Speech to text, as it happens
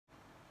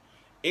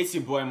It's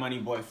your boy Money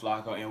Boy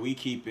Flacco, and we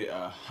keep it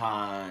a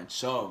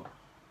honcho.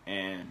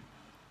 And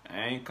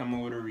I ain't coming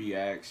with a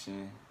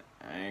reaction.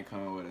 I ain't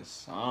coming with a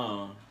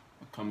song.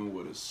 I'm coming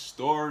with a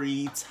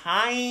story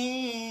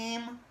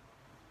time.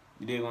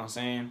 You dig what I'm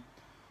saying?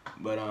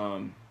 But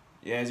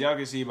yeah, as y'all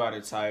can see by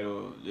the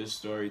title, this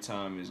story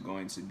time is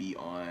going to be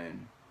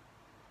on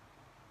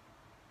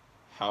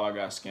how I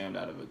got scammed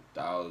out of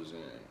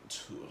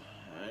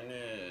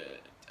 1,200.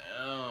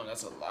 Damn,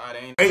 that's a lot,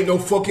 ain't no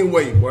fucking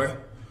way, boy.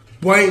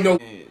 Boy, ain't no.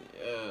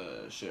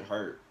 Shit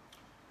hurt.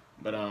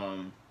 But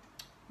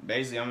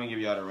basically, I'm gonna give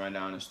y'all the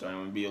rundown of the story. I'm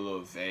gonna be a little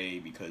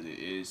vague because it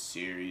is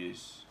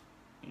serious,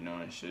 you know,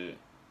 and shit.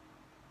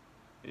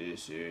 It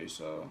is serious,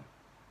 so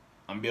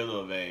I'm gonna be a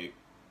little vague.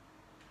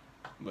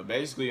 But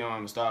basically, I'm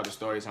gonna start the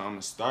story time. I'm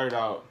gonna start it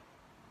out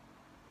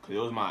because it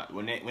was my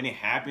when it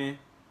happened.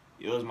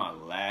 It was my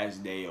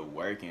last day of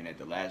working at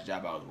the last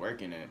job I was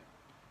working at,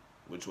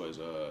 which was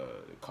the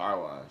car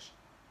wash.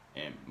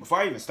 And before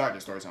I even start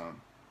the story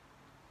time,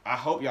 I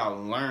hope y'all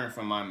learn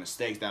from my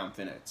mistakes that I'm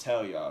finna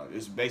tell y'all.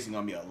 This is basically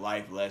gonna be a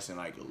life lesson,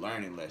 like a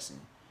learning lesson.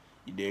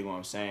 You dig what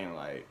I'm saying?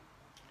 Like,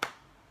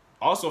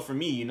 also for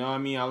me, you know what I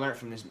mean? I learned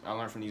from these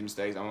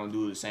mistakes. I want to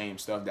do the same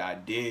stuff that I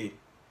did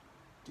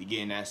to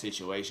get in that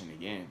situation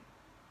again.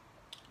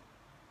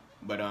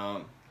 But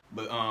all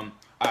right,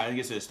 let's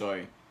get to the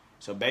story.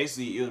 So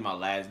basically, it was my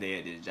last day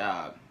at this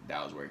job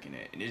that I was working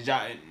at. And this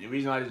job, the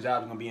reason why this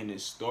job is gonna be in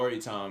this story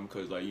time,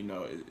 because, like, you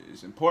know,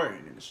 it's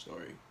important in the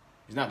story.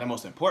 It's not the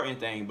most important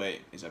thing, but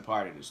it's a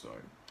part of the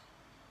story.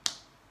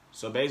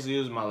 So basically, it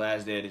was my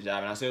last day at the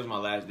job, and I said it was my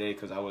last day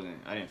because I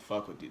didn't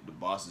fuck with the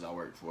bosses I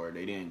worked for.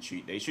 They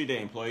treat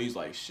their employees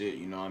like shit.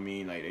 You know what I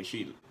mean? Like they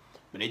treat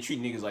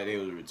niggas like they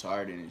was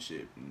retarded and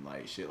shit, and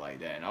like shit like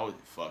that. And I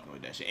wasn't fucking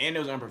with that shit. And it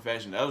was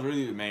unprofessional. That was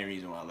really the main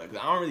reason why I left. Cause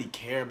I don't really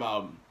care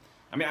about.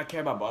 I mean, I care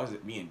about bosses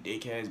being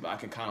dickheads, but I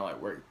can kind of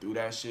like work through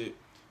that shit.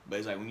 But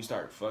it's like when you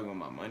start fucking with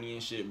my money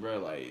and shit, bro,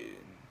 like.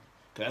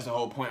 Cause that's the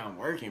whole point I'm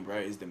working, bro,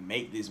 is to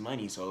make this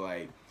money. So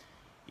like,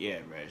 yeah,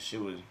 bro,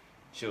 shit was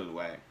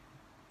whack.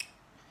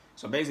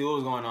 So basically, what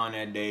was going on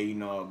that day? You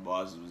know,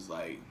 boss was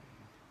like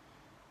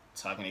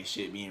talking their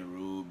shit, being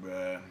rude,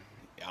 bro.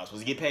 I was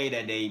supposed to get paid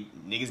that day.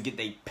 Niggas get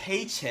their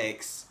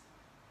paychecks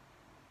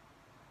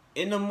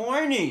in the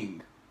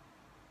morning.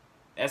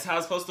 That's how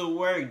it's supposed to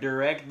work.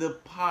 Direct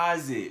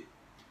deposit,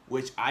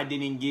 which I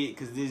didn't get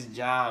because this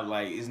job,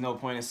 like, there's no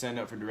point in setting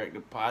up for direct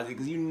deposit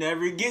because you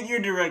never get your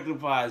direct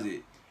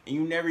deposit. And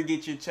you never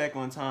get your check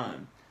on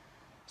time.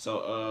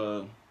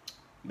 So,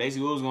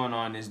 basically what was going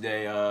on this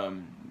day,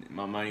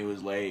 my money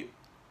was late.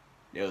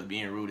 They was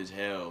being rude as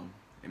hell.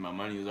 And my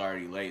money was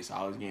already late, so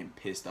I was getting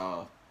pissed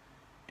off.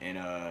 And,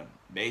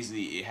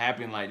 basically it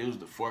happened, like, it was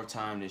the 4th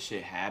time this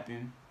shit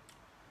happened.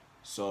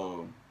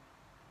 So,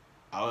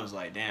 I was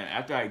like, damn,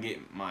 after I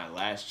get my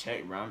last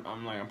check, bro,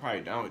 I'm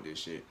probably done with this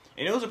shit.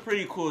 And it was a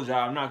pretty cool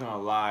job, I'm not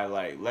gonna lie,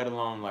 like, let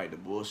alone, like, the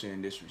bullshit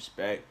and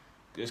disrespect.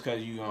 Just cause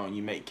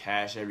you make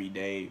cash every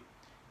day,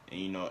 and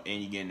you know,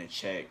 and you getting a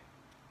check.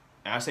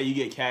 And I say you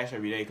get cash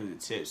every day because it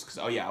tips. Cause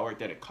oh yeah, I worked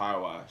at a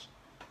car wash.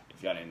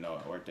 If y'all didn't know,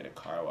 I worked at a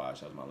car wash.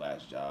 That was my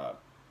last job,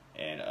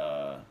 and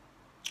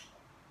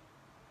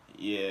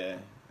yeah,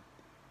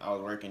 I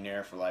was working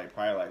there for like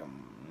probably like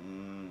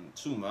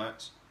 2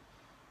 months,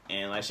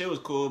 and like shit was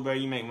cool, bro.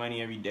 You make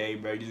money every day,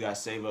 bro. You just gotta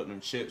save up them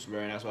chips,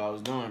 bro. And that's what I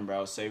was doing, bro.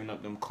 I was saving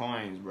up them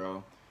coins,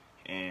 bro,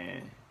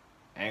 and.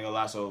 I ain't gonna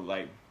lie, so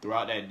like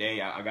throughout that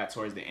day, I got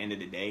towards the end of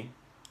the day,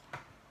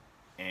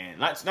 and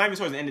not even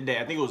towards the end of the day.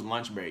 I think it was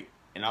lunch break,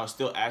 and I was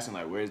still asking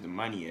like, "Where's the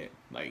money at?"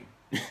 Like,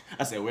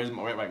 I said, "Where's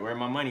my where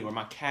my money? Where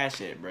my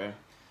cash at, bro?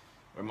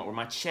 Where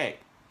my check?"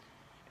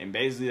 And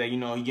basically, like, you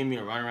know, he give me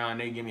a runaround.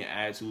 They give me an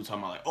attitude,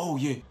 talking about like, "Oh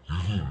yeah, you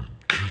gonna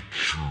get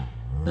your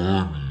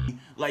money."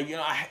 Like, you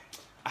know, I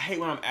hate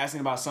when I'm asking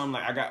about something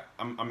like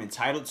I'm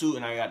entitled to,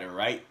 and I got the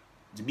right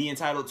to be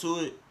entitled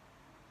to it.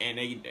 And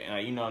they,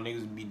 like, you know,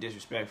 niggas be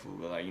disrespectful,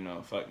 but like, you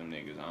know, fuck them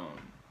niggas. I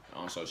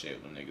don't associate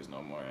with them niggas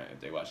no more. If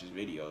they watch this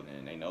video,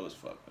 then they know it's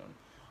fuck them.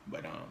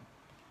 But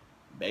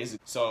basically,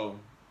 so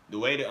the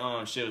way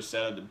the shit was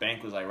set up, the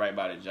bank was like right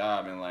by the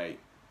job, and like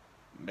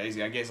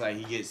basically, I guess like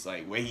he gets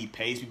like where he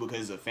pays people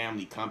because it's a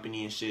family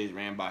company and shit. It's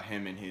ran by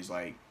him and his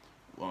like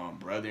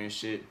brother and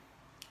shit.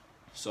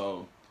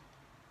 So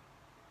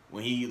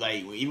when he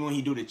like even when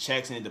he do the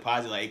checks and the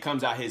deposit, like it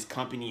comes out his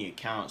company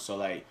account. So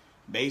like.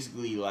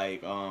 Basically,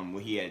 like,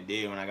 what he had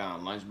did when I got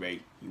on lunch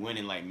break, he went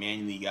and, like,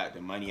 manually got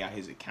the money out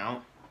his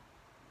account,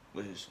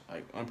 which is,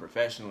 like,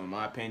 unprofessional in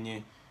my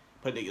opinion.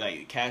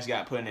 The cash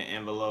got put in an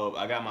envelope.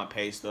 I got my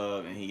pay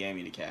stub, and he gave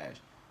me the cash.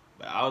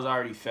 But I was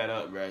already fed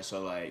up, bro,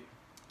 so, like,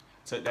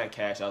 took that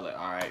cash. I was like,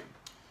 all right,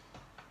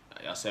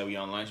 y'all said we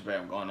on lunch break.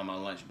 I'm going on my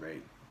lunch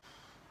break.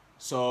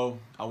 So,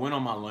 I went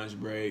on my lunch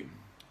break,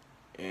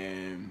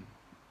 and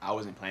I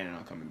wasn't planning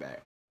on coming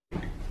back.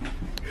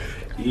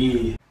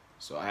 Yeah.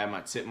 So I had my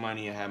tip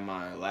money, I had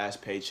my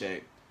last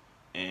paycheck,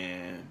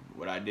 and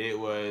what I did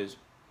was,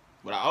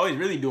 what I always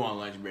really do on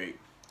lunch break,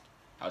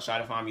 I was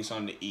trying to find me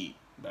something to eat.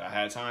 But I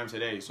had time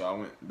today, so I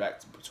went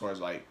back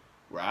towards like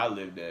where I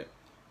lived at,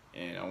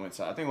 and I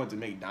think I went to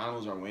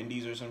McDonald's or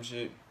Wendy's or some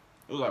shit.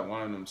 It was like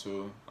one of them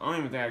two. I don't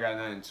even think I got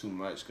nothing too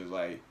much, cause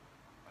like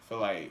I feel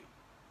like,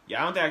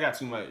 yeah, I don't think I got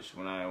too much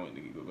when I went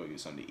to go get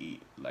something to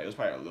eat. Like it was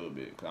probably a little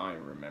bit, cause I don't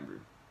even remember.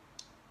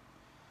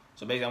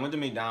 So basically, I went to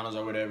McDonald's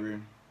or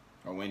whatever,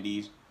 or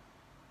Wendy's,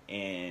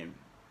 and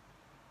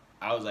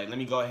I was like, let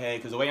me go ahead,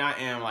 because the way I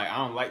am, like, I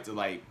don't like to,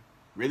 like,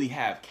 really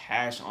have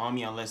cash on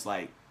me unless,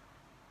 like,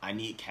 I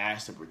need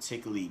cash to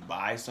particularly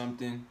buy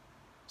something.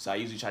 So I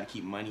usually try to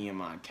keep money in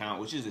my account,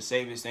 which is the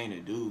safest thing to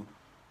do,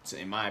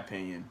 in my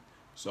opinion.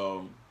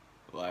 So,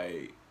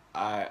 like,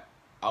 I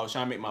was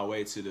trying to make my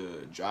way to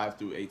the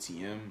drive-through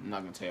ATM. I'm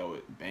not going to tell you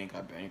what bank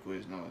I bank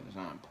with. No, it's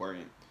not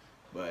important.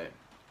 But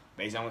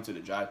basically, I went to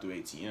the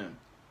drive-through ATM.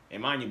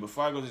 And mind you,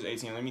 before I go to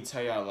this ATM, let me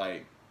tell y'all,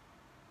 like,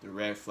 the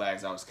red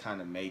flags I was kind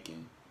of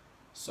making.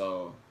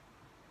 So,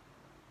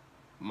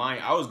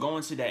 I was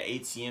going to that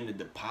ATM to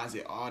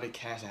deposit all the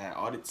cash I had,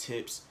 all the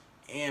tips,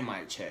 and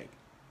my check.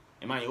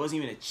 And mind you, it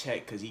wasn't even a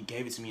check because he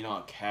gave it to me in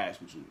all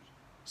cash, which was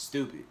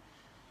stupid.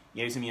 He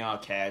gave it to me in all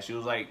cash. It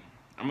was like,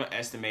 I'm going to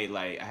estimate,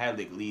 like, I had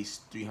like at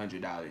least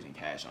 $300 in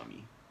cash on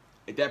me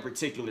at that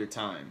particular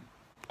time.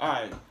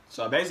 Alright,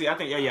 so basically, I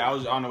think, yeah, I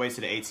was on the way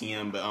to the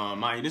ATM, but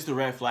mind you, this is the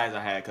red flags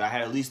I had, because I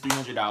had at least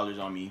 $300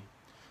 on me.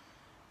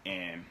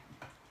 And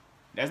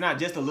that's not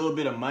just a little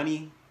bit of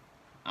money.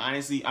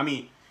 Honestly, I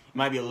mean, it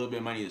might be a little bit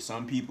of money to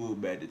some people,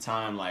 but at the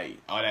time, like,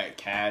 all that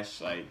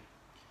cash, like,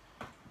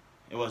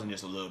 it wasn't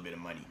just a little bit of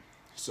money.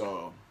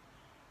 So,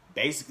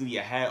 basically,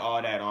 I had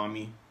all that on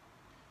me.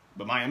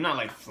 But I'm not,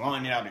 like,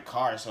 flaunting it out of the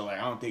car, so, like,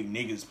 I don't think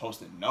niggas supposed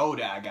to know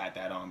that I got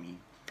that on me.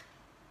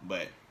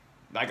 But,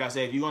 like I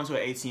said, if you go into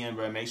an ATM,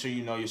 bro, make sure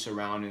you know your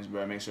surroundings,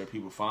 bro. Make sure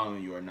people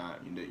following you or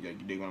not. You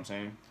dig what I'm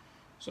saying?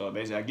 So,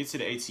 basically, I get to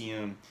the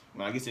ATM.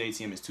 When I get to the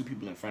ATM, it's two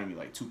people in front of me,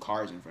 like, two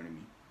cars in front of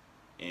me.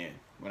 And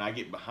when I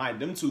get behind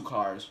them two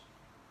cars,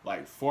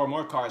 like 4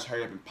 more cars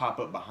hurry up and pop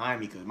up behind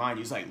me, because mind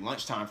you, it's like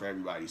lunchtime for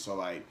everybody. So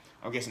like,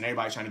 I'm guessing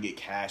everybody trying to get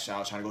cash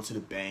out, trying to go to the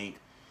bank.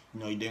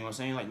 You know, you dig what I'm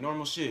saying? Like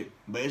normal shit.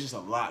 But it's just a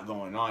lot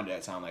going on at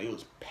that time. Like it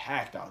was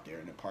packed out there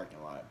in the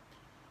parking lot.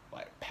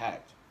 Like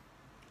packed.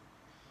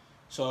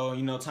 So,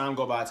 you know, time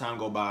go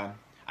by.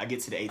 I get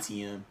to the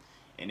ATM.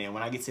 And then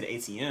when I get to the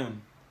ATM,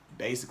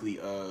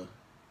 basically,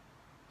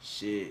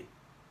 shit,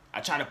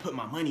 I try to put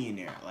my money in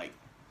there like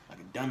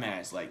a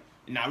dumbass. Like,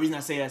 now, the reason I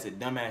say that's a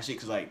dumbass shit,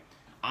 because, like,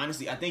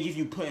 honestly, I think if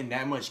you put in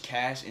that much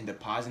cash and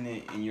depositing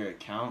it in your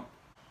account,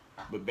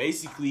 but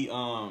basically,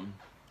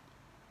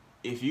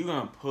 if you're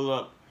going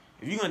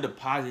to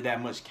deposit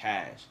that much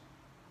cash,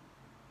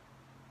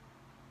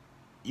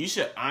 you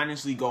should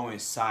honestly go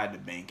inside the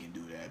bank and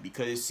do that,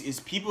 because it's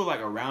people, like,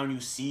 around you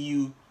see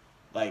you,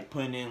 like,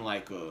 putting in,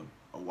 like, a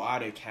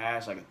wad of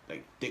cash, like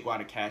thick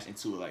wad of cash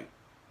into, like,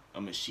 a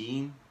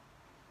machine.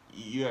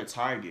 You're a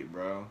target,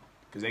 bro.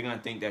 Because they're going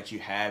to think that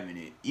you're having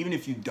it. Even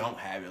if you don't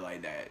have it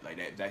like that,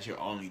 that's your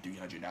only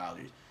 $300.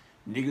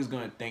 Niggas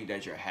going to think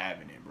that you're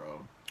having it,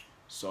 bro.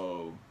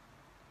 So,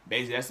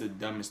 basically, that's the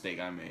dumb mistake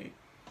I made.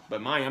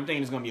 But mind you, I'm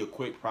thinking it's going to be a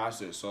quick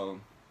process.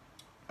 So,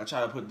 I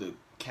try to put the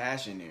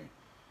cash in there.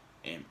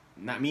 And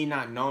not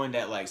knowing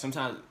that, like,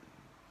 sometimes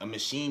a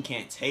machine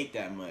can't take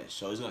that much.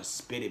 So, it's going to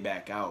spit it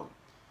back out.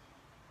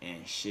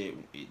 And shit,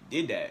 it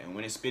did that. And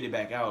when it spit it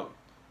back out,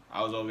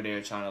 I was over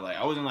there trying to, like,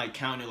 I wasn't, like,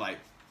 counting it, like,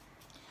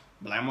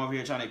 but I'm over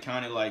here trying to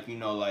count it, like, to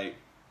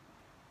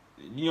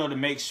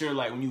make sure,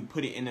 like, when you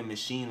put it in the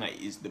machine, like,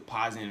 it's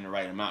depositing the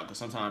right amount. Because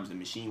sometimes the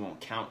machine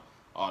won't count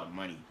all the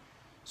money.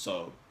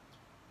 So,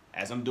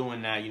 as I'm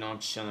doing that, you know, I'm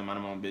chilling,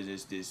 minding my own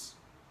business. This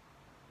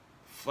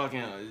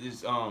dreadhead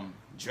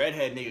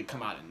nigga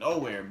come out of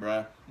nowhere,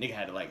 bruh. Nigga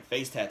had a, like,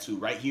 face tattoo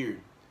right here.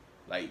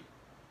 Like,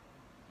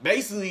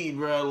 basically,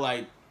 bruh,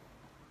 like,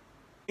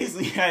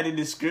 basically had a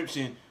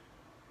description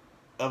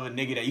of a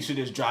nigga that you should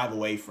just drive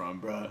away from,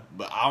 bruh.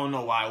 But I don't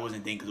know why I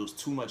wasn't thinking, because there was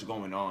too much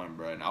going on,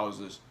 bruh. And I was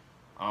just,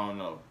 I don't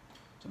know.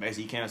 So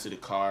basically, he came out to the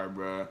car,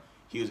 bruh.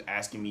 He was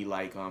asking me,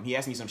 like, he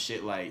asked me some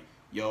shit like,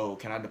 yo,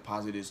 can I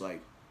deposit this,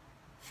 like,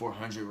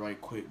 $400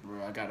 right quick,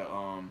 bruh?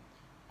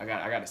 I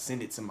gotta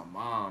send it to my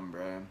mom,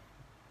 bruh.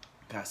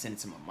 Gotta send it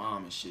to my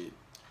mom and shit.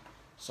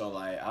 So,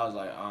 like, I was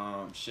like,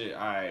 shit,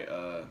 alright,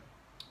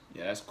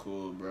 yeah, that's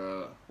cool,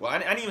 bro. Well, I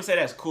didn't even say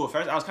that's cool.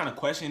 First, I was kind of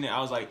questioning it.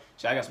 I was like,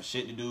 shit, I got some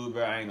shit to do,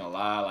 bro. I ain't gonna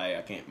lie. Like,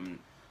 I can't,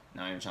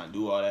 not even trying to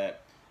do all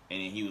that. And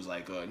then he was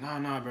like,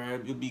 nah, bro.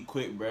 You'll be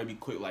quick, bro. Be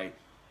quick, like,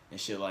 and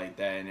shit like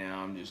that. And then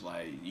I'm just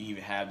like, you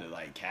even have the,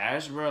 like,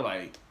 cash, bro?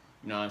 Like,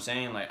 you know what I'm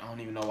saying? Like, I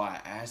don't even know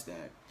why I asked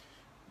that.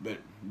 But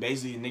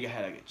basically, the nigga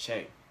had, like, a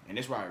check. And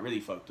this is where I really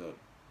fucked up.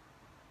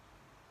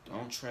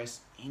 Don't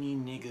trust any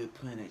nigga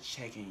putting a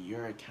check in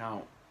your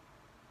account.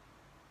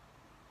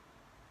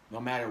 No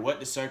matter what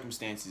the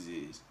circumstances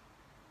is.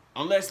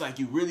 Unless, like,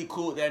 you really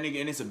cool with that nigga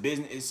and it's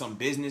some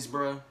business,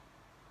 bro.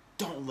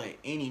 Don't let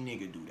any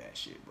nigga do that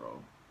shit,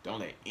 bro.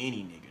 Don't let any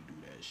nigga do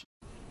that shit.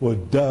 Well,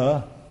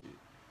 duh.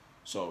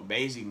 So,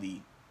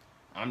 basically,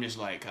 I'm just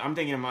like, I'm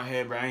thinking in my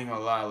head, bro, I ain't gonna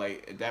lie.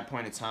 Like, at that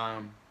point in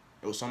time,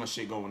 there was so much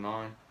shit going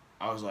on.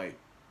 I was like,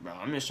 bro,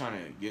 I'm just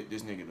trying to get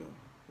this nigga to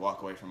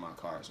walk away from my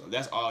car. So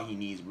that's all he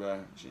needs,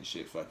 bro.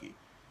 Shit, fuck it.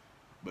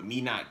 But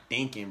me not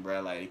thinking,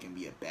 bro, like it can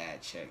be a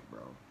bad check,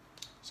 bro.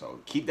 So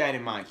keep that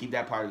in mind. Keep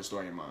that part of the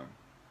story in mind.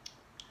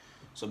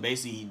 So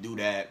basically, he do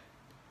that,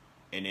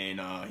 and then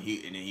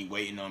he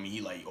waiting on me.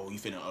 He like, oh, you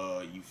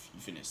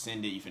finna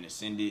send it. You finna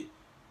send it.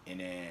 And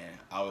then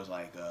I was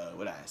like,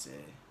 what I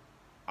said?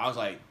 I was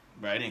like,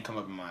 bro, it didn't come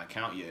up in my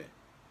account yet.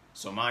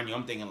 So mind you,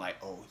 I'm thinking like,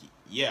 oh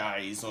yeah, all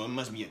right, so it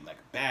must be like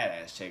a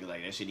badass check.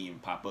 Like that shit didn't even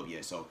pop up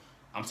yet. So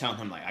I'm telling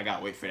him like I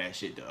gotta wait for that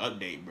shit to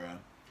update, bro.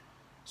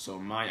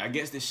 So I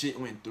guess this shit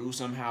went through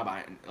somehow,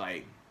 by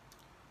like,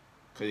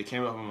 cause it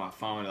came up on my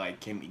phone, like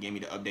gave me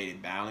the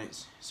updated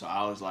balance. So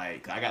I was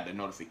like, I got the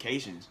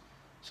notifications.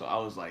 So I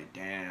was like,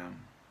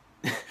 damn.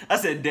 I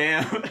said,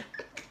 damn.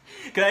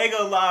 Cause I ain't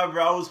gonna lie,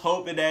 bro. I was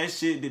hoping that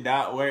shit did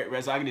not work,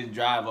 bro, so I could just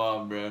drive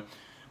off, bro.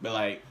 But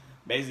like,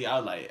 basically, I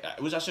was like,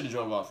 which I should have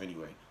drove off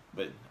anyway.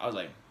 But I was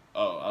like,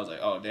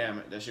 oh,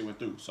 damn, that shit went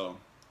through. So,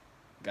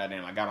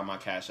 goddamn, I got on my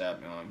Cash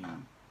App.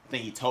 I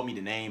think he told me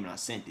the name and I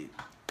sent it.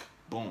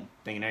 Boom,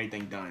 thinking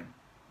everything done.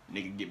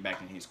 Nigga get back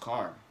in his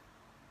car.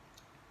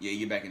 Yeah, he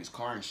get back in his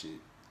car and shit.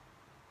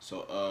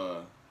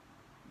 So,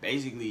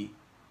 basically,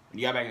 when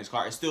he got back in his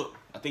car, it's still,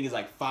 I think it's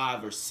like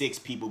 5 or 6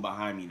 people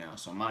behind me now.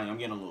 So, mind you, I'm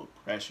getting a little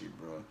pressured,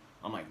 bro.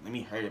 I'm like, let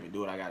me hurry up and do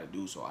what I gotta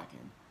do so I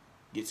can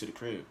get to the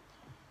crib.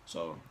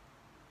 So,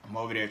 I'm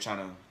over there trying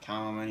to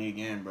count my money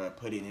again, bro.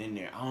 Put it in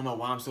there. I don't know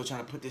why I'm still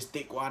trying to put this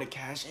thick wad of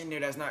cash in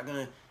there. It's not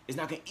gonna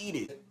eat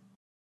it.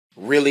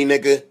 Really,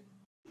 nigga?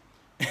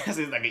 It's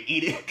not gonna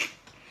eat it.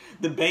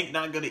 The bank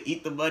not gonna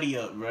eat the money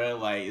up, bro.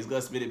 Like, it's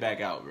gonna spit it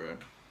back out, bro.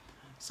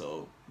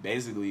 So,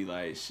 basically,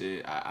 like,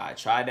 shit, I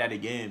tried that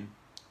again.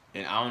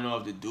 And I don't know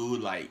if the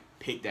dude, like,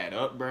 picked that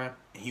up, bro.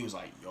 And he was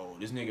like, yo,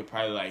 this nigga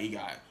probably, like, he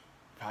got,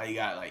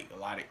 like, a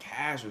lot of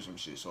cash or some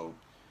shit. So,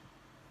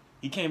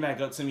 he came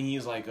back up to me. He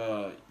was like,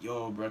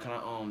 yo, bro, can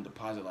I,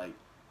 deposit, like,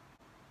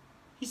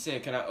 he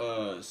said, can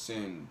I,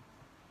 send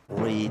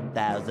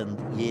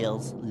 3,000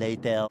 years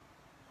later.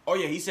 Oh,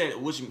 yeah, he said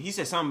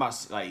something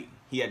about, like,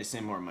 he had to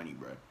send more money,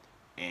 bro.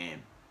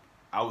 And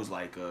I was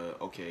like,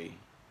 okay.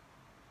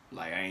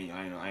 Like, I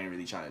ain't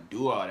really trying to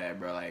do all that,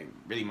 bro. Like,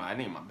 really, I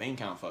think my bank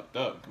account fucked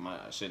up. Cause my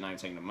shit not even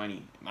taking the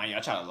money. I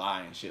try to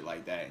lie and shit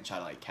like that and try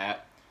to, like,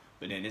 cap.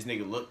 But then this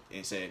nigga looked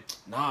and said,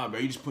 nah, bro,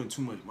 you just putting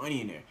too much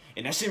money in there.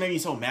 And that shit made me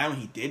so mad when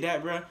he did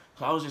that, bro.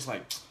 So I was just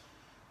like,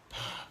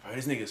 bro,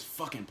 this nigga's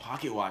fucking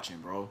pocket watching,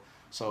 bro.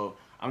 So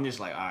I'm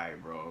just like, all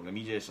right, bro, let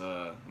me just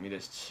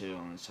chill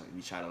and let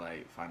me try to,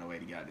 like, find a way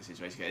to get out of this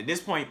situation. At this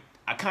point,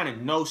 I kind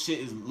of know shit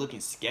is looking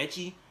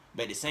sketchy.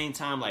 But at the same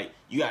time, like,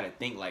 you got to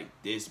think like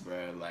this,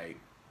 bro. Like,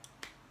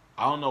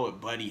 I don't know what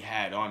Buddy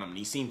had on him.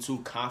 He seemed too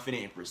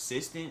confident and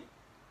persistent.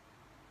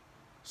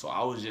 So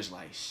I was just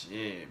like,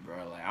 shit, bro.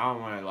 Like, I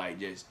don't want to, like,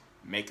 just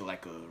make,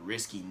 like, a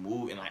risky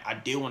move. And, like, I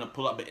did want to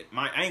pull up. But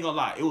I ain't going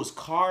to lie. It was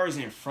cars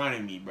in front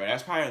of me, bro.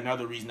 That's probably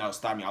another reason that was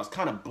stopping me. I was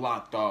kind of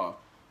blocked off,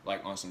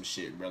 like, on some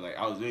shit, bro. Like,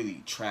 I was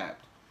really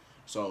trapped.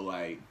 So,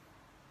 like,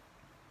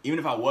 even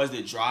if I was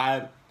to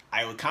drive,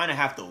 I would kind of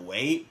have to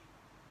wait.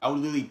 I would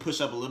literally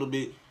push up a little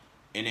bit.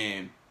 And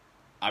then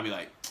I'd be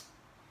like,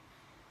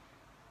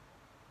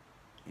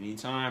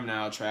 anytime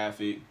now,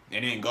 traffic.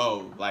 And then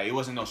go. Like, it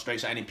wasn't no straight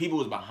shot. And then people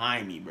was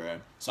behind me, bro.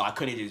 So I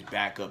couldn't just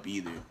back up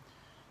either.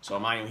 So,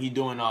 mind you, he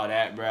doing all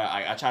that, bro.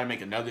 I tried to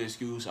make another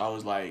excuse. I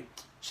was like,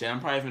 shit, I'm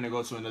probably finna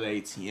go to another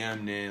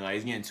ATM then. Like,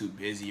 it's getting too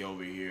busy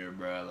over here,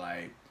 bro.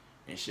 Like,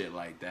 and shit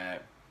like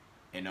that.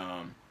 And,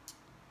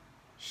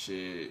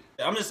 shit.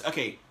 I'm just,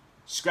 okay,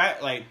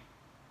 like,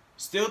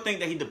 still think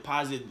that he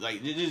deposited,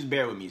 like, just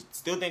bear with me.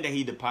 Still think that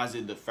he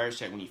deposited the first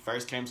check when he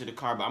first came to the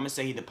car. But I'm going to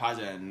say he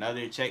deposited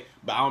another check.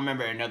 But I don't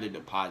remember another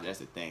deposit. That's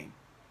the thing.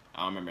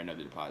 I don't remember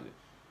another deposit.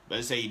 But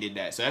let's say he did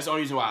that. So that's the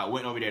only reason why I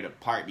went over there to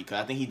park.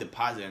 Because I think he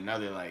deposited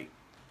another, like,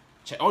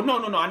 check. Oh,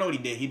 no. I know what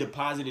he did. He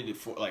deposited it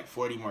for, like,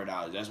 $40 more.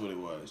 That's what it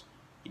was.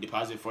 He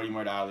deposited $40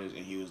 more. And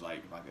he was like,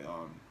 if I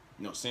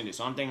could, send it.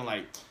 So I'm thinking,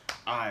 like,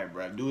 all right,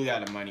 bro. Dude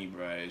got the money,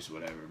 bro. It's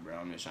whatever, bro.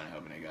 I'm just trying to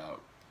help a nigga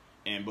out.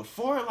 And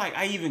before, like,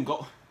 I even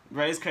go...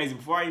 Bro, it's crazy.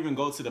 Before I even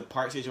go to the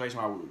park situation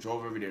where I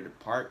drove over there to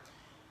park,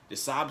 the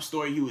sob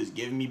story he was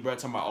giving me, bro,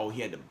 talking about, oh, he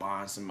had to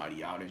bond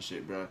somebody out and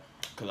shit, bro.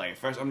 Because, like, at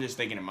first, I'm just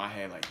thinking in my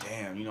head, like,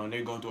 damn,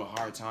 they're going through a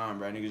hard time,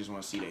 bro. Niggas just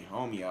want to see their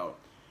homie out.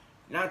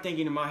 Not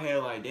thinking in my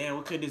head, like, damn,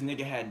 what could this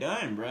nigga have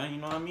done, bro? You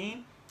know what I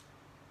mean?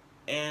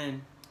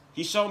 And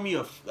he showed me,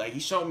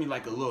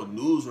 like, a little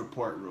news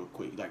report real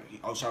quick. Like,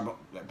 I was trying to,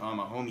 like, bond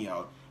my homie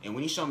out. And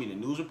when he showed me the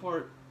news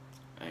report,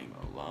 I ain't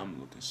gonna lie, I'm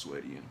looking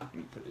sweaty. Let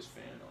me put this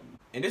fan on.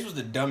 And this was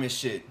the dumbest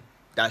shit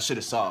that I should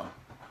have saw.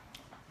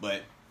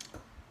 But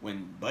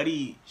when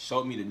Buddy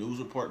showed me the news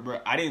report, bro,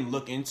 I didn't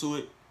look into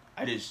it.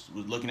 I just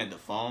was looking at the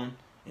phone.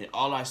 And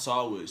all I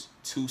saw was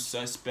 2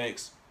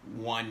 suspects,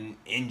 1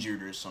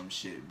 injured or some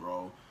shit,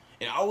 bro.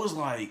 And I was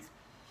like,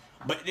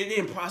 but it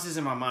didn't process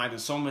in my mind.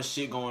 There's so much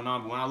shit going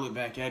on. But when I look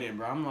back at it,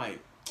 bro, I'm like,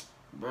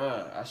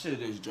 bro, I should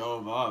have just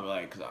drove off.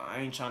 Like, because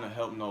I ain't trying to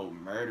help no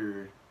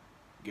murderer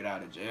get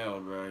out of jail,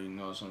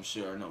 bro. Some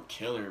shit, or no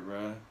killer,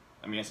 bro.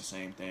 I mean, that's the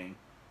same thing.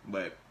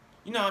 But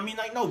You know what I mean?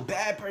 Like, no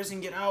bad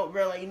person get out,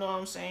 bro. Like, you know what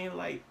I'm saying?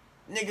 Like,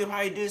 nigga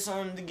probably did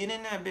something to get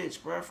in that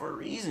bitch, bro, for a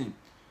reason.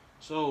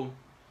 So,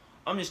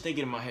 I'm just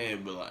thinking in my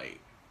head, but like,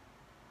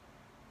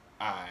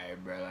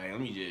 alright, bro, like, let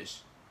me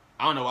just,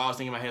 I don't know why I was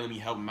thinking in my head, let me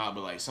help him out,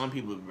 but like, some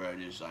people, bro,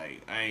 just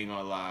like, I ain't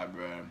gonna lie,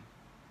 bro.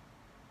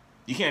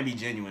 You can't be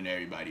genuine to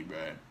everybody, bro.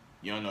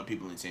 You don't know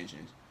people's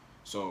intentions.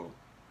 So,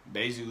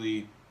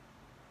 basically,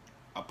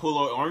 I pull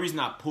over. The only reason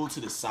I pull to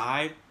the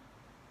side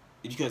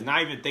is because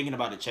not even thinking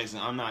about the checks,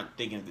 and I'm not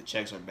thinking if the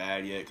checks are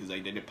bad yet, because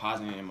like, they're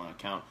depositing in my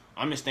account.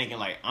 I'm just thinking,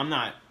 like, I'm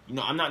not, you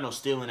know, I'm not no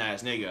stealing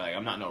ass nigga. Like,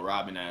 I'm not no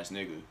robbing ass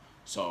nigga.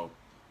 So,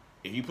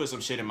 if you put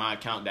some shit in my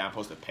account that I'm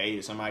supposed to pay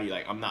to somebody,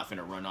 like, I'm not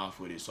finna run off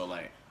with it. So,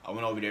 like, I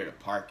went over there to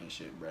park and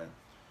shit, bro.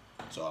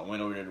 So, I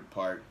went over there to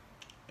park,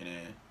 and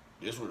then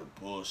this is where the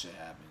bullshit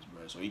happens,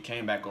 bro. So, he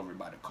came back over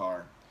by the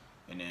car,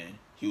 and then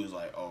he was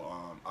like,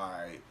 oh,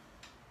 alright,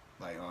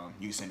 like,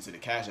 you can send it to the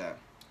Cash App.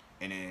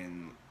 And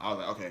then I was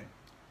like, okay.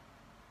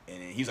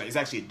 And then he's like, it's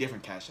actually a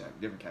different Cash App,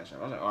 I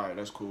was like, alright,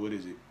 that's cool, what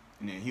is it?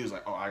 And then he was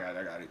like, oh, I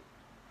got it.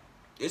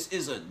 This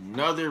is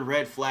another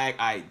red flag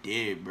I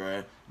did,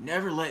 bruh.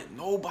 Never let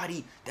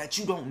nobody that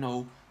you don't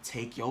know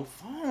take your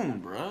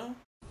phone, bruh.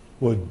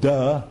 Well,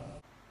 duh.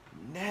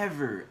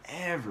 Never,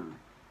 ever.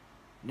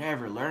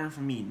 Never. Learn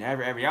from me.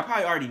 Never, ever. Y'all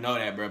probably already know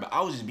that, bruh, but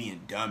I was just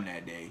being dumb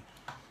that day.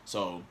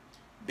 So,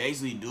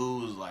 basically,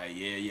 dude was like,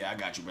 yeah, I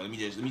got you, bro. Let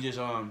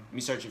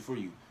me search it for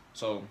you.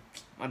 So,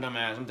 my dumb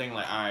ass, I'm thinking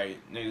like, alright,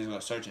 niggas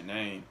gonna search a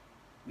name.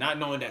 Not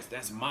knowing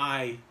that's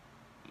my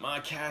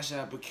Cash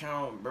App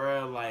account,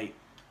 bruh. Like,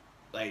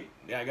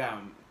 I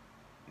got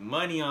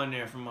money on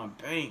there from my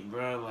bank,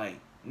 bro. Like,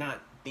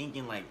 not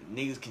thinking, like,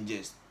 niggas can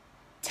just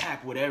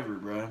tap whatever,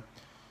 bro.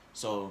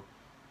 So,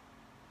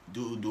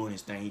 dude doing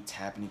his thing. He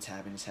tapping.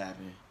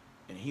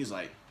 And he's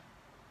like,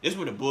 this is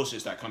where the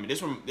bullshit start coming.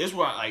 This is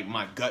where, like,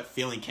 my gut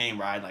feeling came,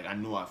 right? Like, I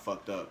knew I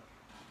fucked up.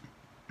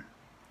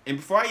 And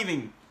before I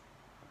even...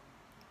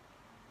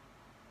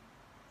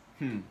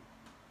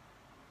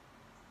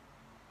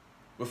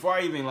 Before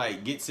I even,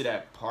 like, get to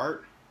that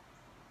part...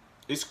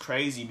 It's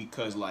crazy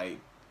because, like,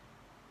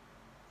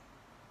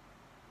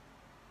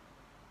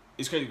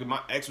 it's crazy because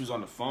my ex was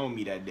on the phone with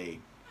me that day,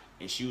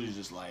 and she was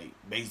just, like,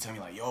 basically telling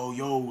me, like,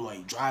 yo,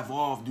 like, drive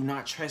off, do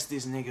not trust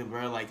this nigga,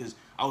 bro, like, because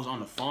I was on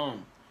the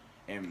phone,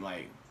 and,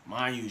 like,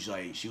 mind you,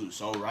 like, she was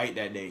so right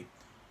that day,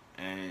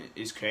 and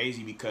it's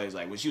crazy because,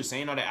 like, when she was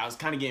saying all that, I was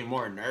kind of getting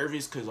more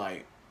nervous, because,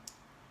 like,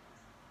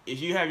 if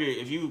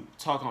you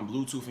talk on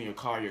Bluetooth in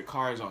your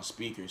car is on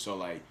speaker, so,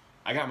 like,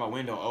 I got my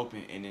window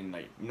open, and then,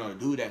 like, you know, the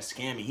dude that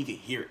scammed me, he could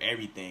hear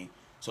everything.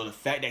 So the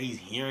fact that he's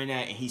hearing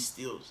that and he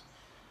still,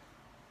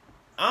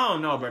 I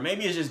don't know, bro.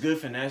 Maybe it's just good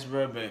finesse,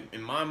 bro. But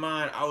in my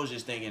mind, I was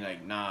just thinking,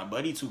 like, nah,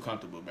 buddy, too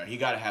comfortable, bro. He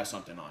gotta have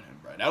something on him,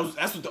 bro.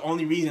 That's what the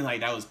only reason,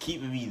 like, that was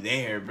keeping me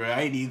there, bro.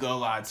 I ain't even gonna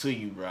lie to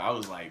you, bro. I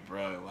was like,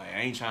 bro, like,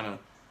 I ain't trying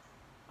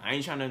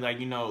to,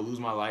 like, you know, lose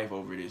my life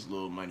over this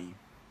little money.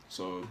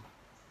 So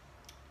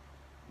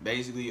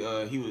basically,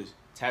 he was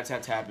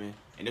tapping.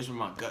 And this is where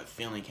my gut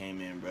feeling came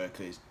in, bro,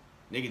 because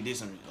nigga did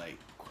some, like,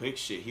 quick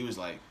shit. He was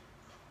like,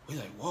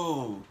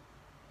 whoa.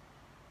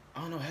 I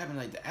don't know what happened.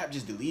 Like, the app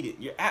just deleted.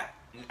 Your app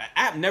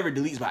never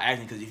deletes by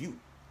accident, because if you,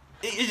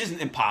 it's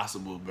just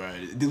impossible, bro.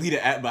 Delete an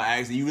app by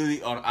accident. You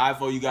really, on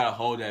iPhone, you got to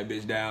hold that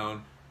bitch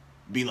down.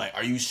 Be like,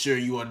 are you sure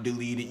you want to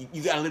delete it?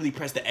 You got to literally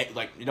press the X.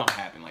 Like, it don't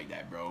happen like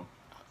that, bro.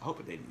 I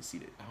hope they didn't see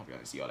that. I hope y'all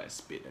didn't see all that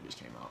spit that just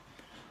came out.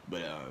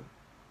 But,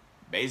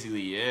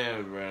 basically, yeah,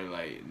 bro,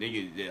 like,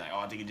 nigga, they're like, oh,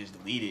 I think it just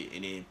deleted,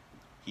 and then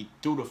he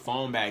threw the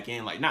phone back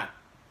in, like, not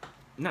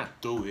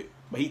threw it,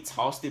 but he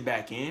tossed it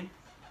back in,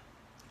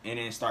 and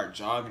then started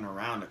jogging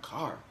around the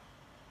car,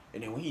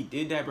 and then when he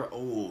did that, bro,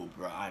 oh,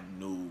 bro, I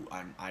knew,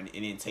 it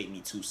didn't take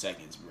me 2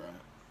 seconds, bro,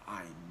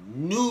 I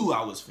knew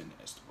I was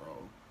finessed, bro,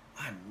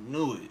 I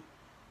knew it,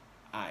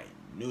 I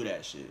knew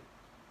that shit,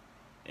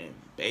 and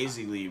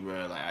basically,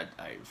 bro,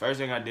 like,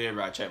 first thing I did,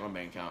 bro, I checked my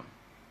bank account.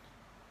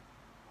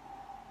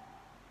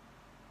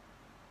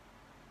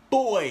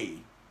 Boy,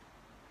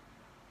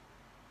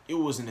 it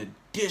was an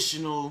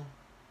additional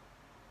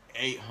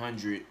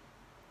 800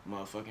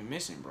 motherfucking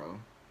missing, bro.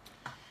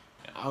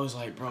 And I was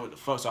like, bro, what the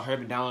fuck? So I heard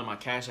me download my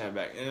Cash App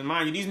back. And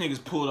mind you, these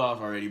niggas pulled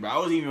off already, bro.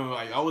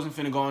 I wasn't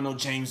finna go on no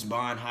James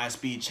Bond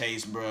high-speed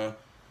chase, bro.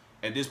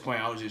 At this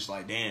point, I was just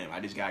like, damn, I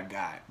just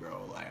got,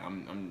 bro. Like,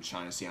 I'm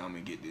trying to see how I'm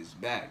gonna get this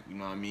back. You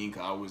know what I mean?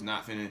 Because I was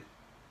not finna,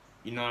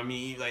 you know what I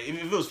mean? Like,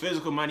 if it was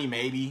physical money,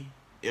 maybe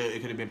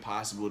it could have been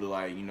possible to,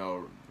 like, you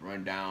know,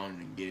 run down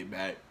and get it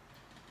back.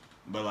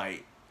 But,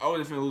 like, I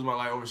wasn't finna lose my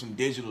life over some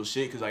digital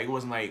shit, because, like, it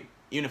wasn't like,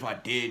 even if I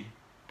did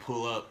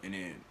pull up and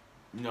then,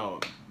 you know,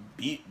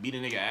 beat a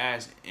nigga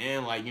ass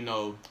and, like, you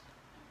know,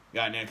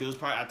 goddamn, because it was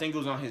probably, I think it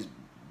was on his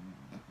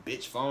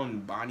bitch phone,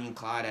 Bonnie and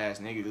Clyde ass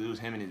nigga, because it was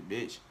him and his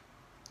bitch.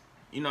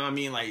 You know what I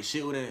mean? Like,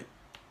 shit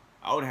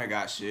I wouldn't have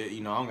got shit. You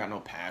know, I don't got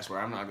no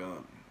password. I'm not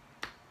gonna,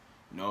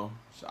 you know.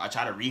 So I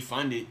try to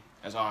refund it.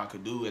 That's all I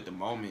could do at the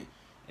moment.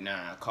 And then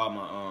I called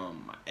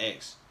my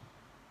ex,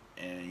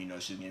 and, you know,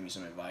 she gave me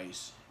some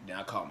advice. Then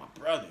I called my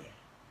brother,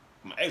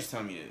 my ex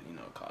told me to, you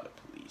know, call the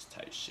police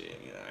type shit.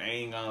 You know, I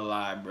ain't gonna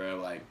lie, bro.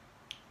 Like,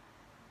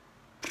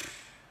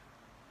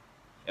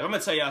 if I'm gonna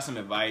tell y'all some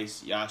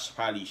advice, y'all should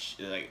probably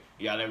like,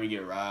 y'all ever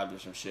get robbed or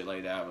some shit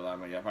like that, but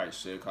like, y'all probably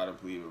should call the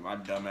police. But my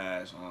dumb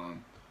ass,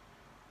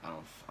 I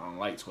don't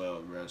like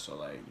 12, bro. So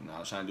like, you know, I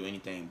was trying to do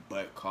anything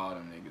but call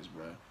them niggas,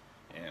 bro.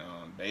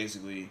 And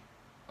basically,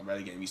 my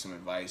brother gave me some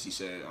advice. He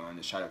said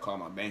to try to call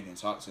my bank and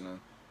talk to them.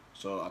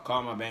 So I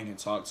called my bank and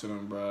talked to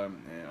them, bro.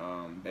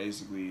 And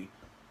basically,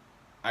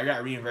 I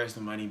got reimbursed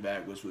the money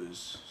back, which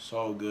was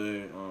so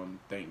good.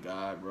 Thank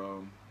God,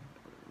 bro.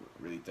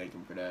 Really thank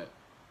him for that.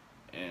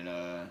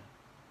 And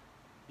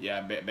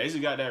yeah,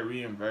 basically got that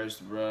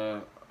reimbursed,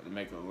 bro. To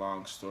make a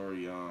long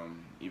story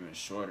even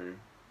shorter.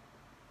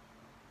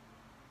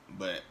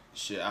 But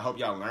shit, I hope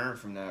y'all learn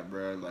from that,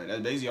 bro. Like,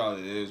 that's basically all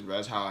it is, bro.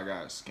 That's how I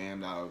got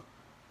scammed out of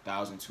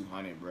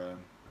 1,200, bro.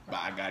 But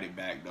I got it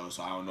back though,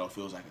 so I don't know if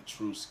it was like a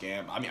true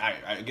scam. I mean,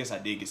 I guess I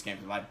did get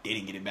scammed. If I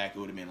didn't get it back, it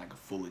would have been like a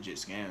full legit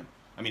scam.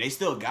 I mean, they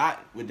still got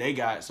what they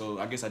got, so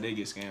I guess I did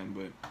get scammed.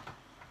 But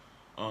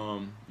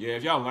yeah,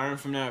 if y'all learn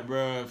from that,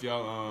 bro, if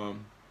y'all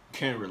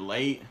can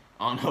relate,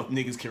 I don't know if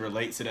niggas can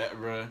relate to that,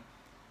 bro.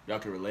 Y'all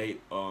can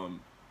relate.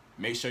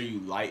 Make sure you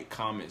like,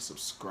 comment,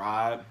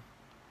 subscribe,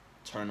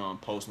 turn on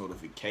post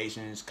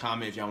notifications,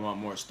 comment if y'all want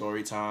more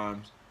story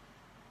times,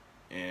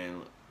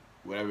 and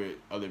whatever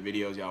other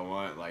videos y'all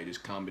want, like,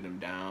 just comment them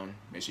down.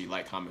 Make sure you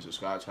like, comment,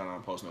 subscribe, turn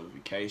on post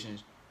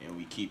notifications, and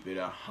we keep it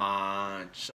 100.